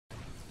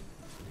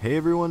Hey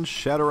everyone,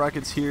 Shadow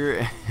Rockets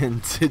here,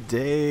 and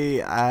today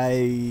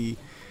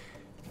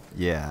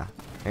yeah,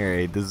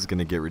 alright, this is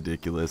gonna get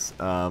ridiculous.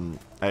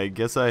 I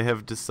guess I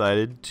have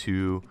decided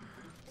to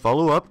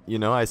follow up. You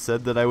know, I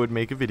said that I would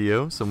make a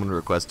video, someone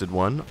requested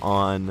one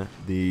on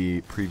the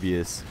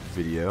previous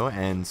video,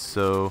 and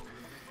so,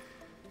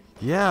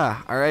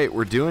 yeah, alright,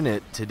 we're doing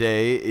it.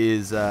 Today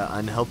is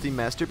unhealthy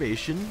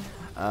masturbation.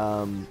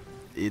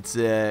 It's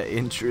an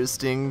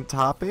interesting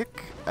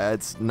topic.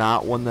 It's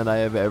not one that I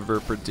have ever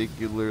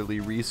particularly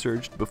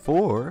researched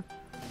before,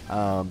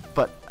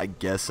 but I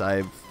guess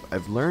I've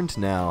learned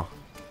now.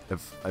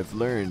 I've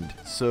learned.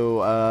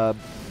 So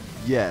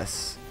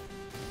yes,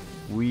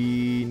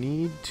 we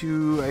need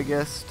to, I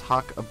guess,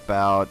 talk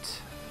about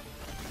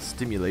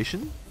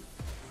stimulation.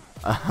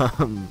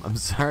 I'm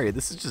sorry,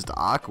 this is just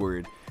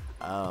awkward,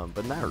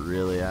 but not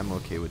really. I'm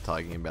okay with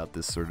talking about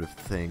this sort of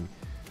thing.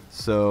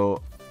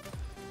 So,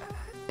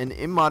 an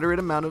immoderate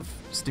amount of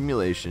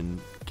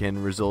stimulation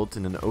can result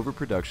in an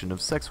overproduction of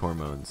sex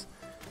hormones,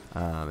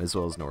 as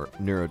well as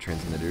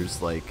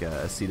neurotransmitters like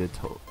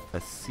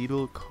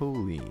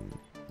acetylcholine.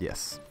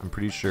 Yes, I'm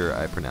pretty sure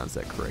I pronounced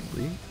that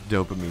correctly.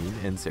 Dopamine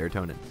and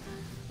serotonin,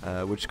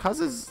 which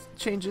causes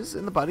changes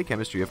in the body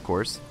chemistry, of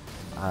course.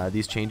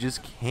 These changes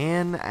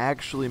can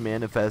actually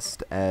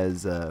manifest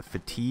as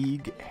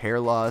fatigue, hair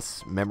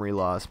loss, memory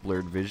loss,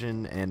 blurred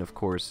vision, and of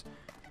course,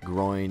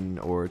 groin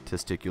or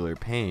testicular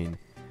pain.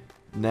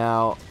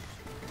 Now,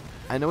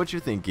 I know what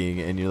you're thinking,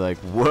 and you're like,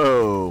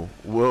 whoa,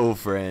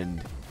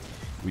 friend,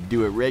 we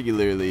do it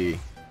regularly,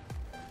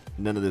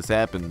 none of this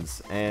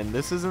happens. And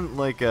this isn't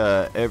like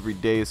a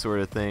everyday sort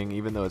of thing,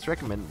 even though it's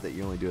recommended that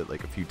you only do it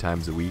like a few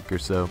times a week or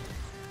so.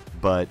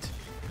 But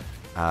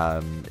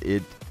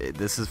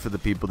this is for the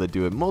people that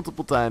do it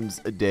multiple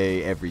times a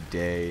day, every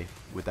day,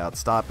 without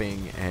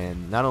stopping.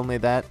 And not only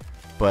that,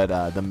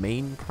 but the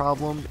main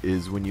problem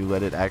is when you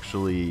let it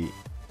actually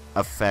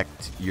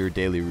affect your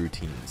daily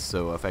routines,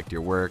 so affect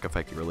your work,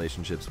 affect your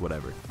relationships,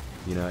 whatever.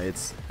 You know,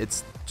 it's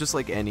just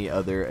like any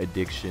other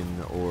addiction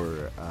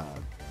or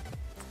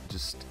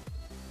just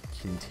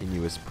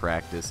continuous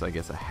practice, I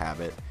guess a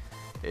habit.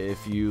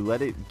 If you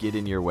let it get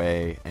in your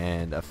way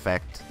and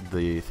affect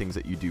the things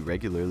that you do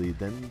regularly,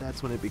 then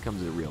that's when it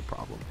becomes a real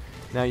problem.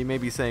 Now you may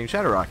be saying,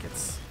 Shadow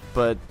Rockets,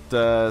 but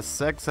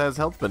sex has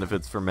health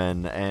benefits for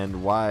men,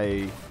 and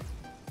why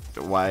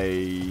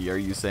are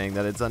you saying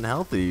that it's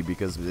unhealthy?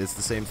 Because it's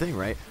the same thing,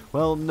 right?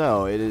 Well,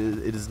 no, it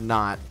is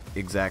not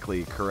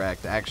exactly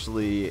correct.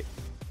 Actually,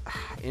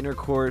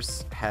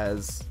 intercourse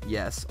has,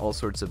 yes, all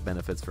sorts of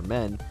benefits for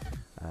men,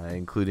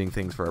 including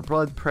things for our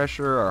blood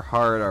pressure, our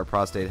heart, our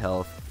prostate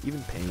health,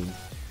 even pain.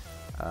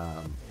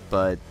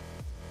 But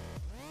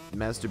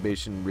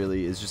masturbation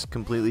really is just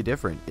completely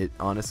different. It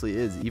honestly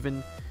is.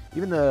 Even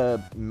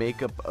the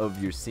makeup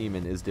of your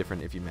semen is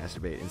different if you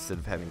masturbate instead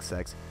of having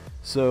sex.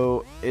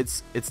 So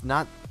it's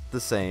not the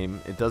same.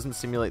 It doesn't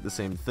simulate the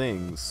same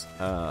things.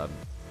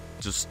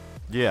 Just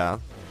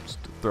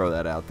throw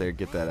that out there,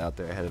 get that out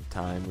there ahead of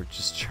time. We're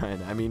just trying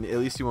to, I mean, at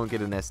least you won't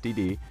get an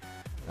STD.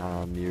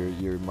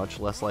 You're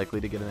much less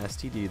likely to get an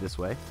STD this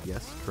way.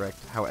 Yes,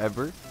 correct.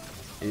 However,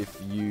 if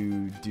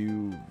you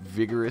do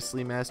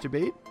vigorously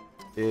masturbate,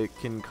 it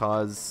can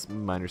cause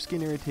minor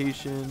skin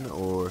irritation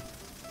or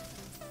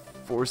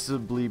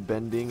forcibly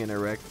bending an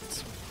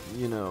erect,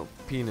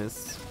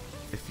 penis.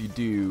 If you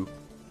do,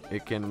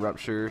 it can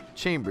rupture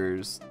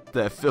chambers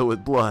that fill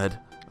with blood.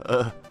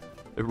 A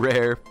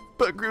rare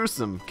but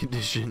gruesome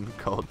condition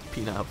called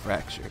penile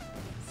fracture.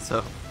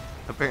 So,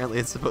 apparently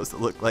it's supposed to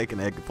look like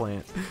an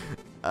eggplant.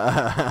 You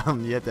have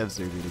to have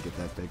surgery to get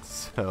that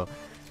fixed. So,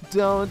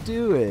 don't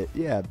do it.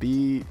 Yeah,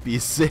 be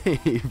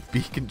safe,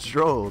 be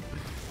controlled.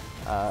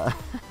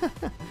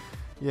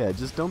 Yeah,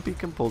 just don't be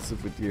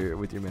compulsive with your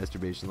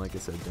masturbation. Like I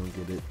said, don't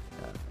get it.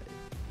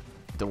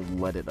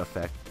 Don't let it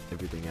affect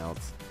everything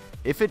else.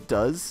 If it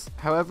does,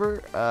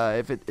 however,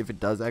 if it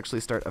does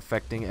actually start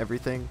affecting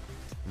everything,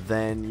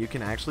 then you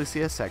can actually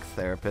see a sex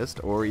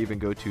therapist, or even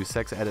go to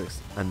Sex Addicts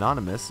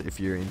Anonymous if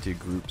you're into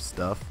group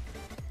stuff,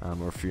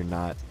 or if you're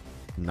not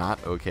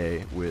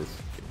okay with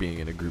being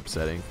in a group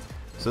setting.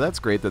 So that's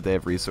great that they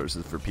have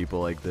resources for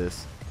people like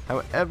this.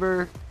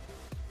 However,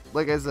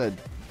 like I said,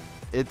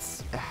 you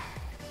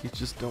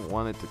just don't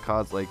want it to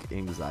cause like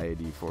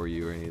anxiety for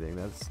you or anything.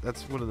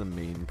 That's one of the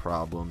main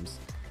problems.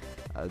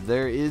 It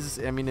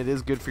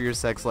is good for your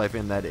sex life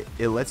in that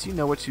it lets you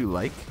know what you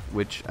like,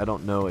 which I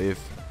don't know if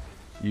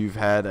you've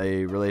had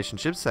a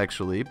relationship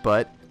sexually,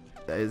 but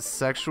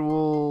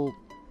sexual,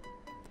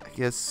 I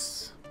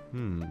guess,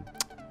 the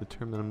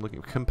term that I'm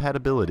looking for,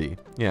 compatibility.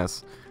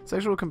 Yes,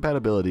 sexual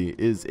compatibility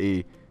is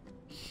a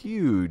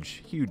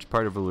huge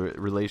part of a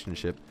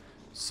relationship.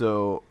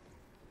 So,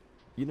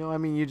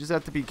 you just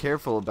have to be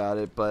careful about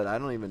it, but I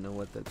don't even know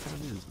what that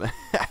term is.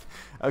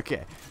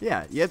 Okay,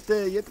 yeah, you have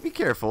to be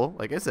careful.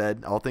 Like I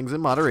said, all things in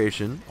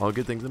moderation, all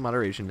good things in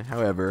moderation.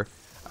 However,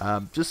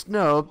 just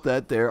know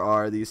that there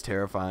are these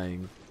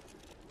terrifying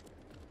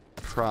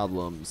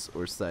problems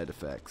or side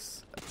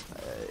effects.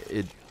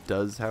 It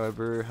does,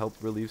 however, help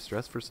relieve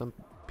stress for some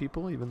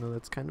people, even though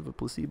that's kind of a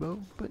placebo.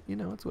 But, you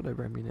know, it's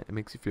whatever. I mean, it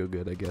makes you feel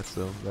good, I guess,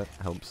 so that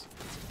helps.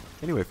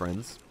 Anyway,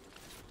 friends,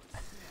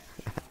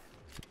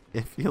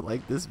 if you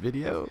like this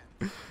video,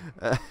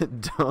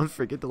 don't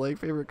forget to like,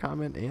 favorite,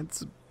 comment, and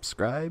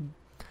subscribe.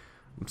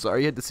 I'm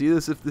sorry you had to see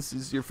this if this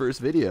is your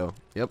first video.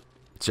 Yep.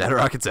 Shadow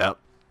Rockets out.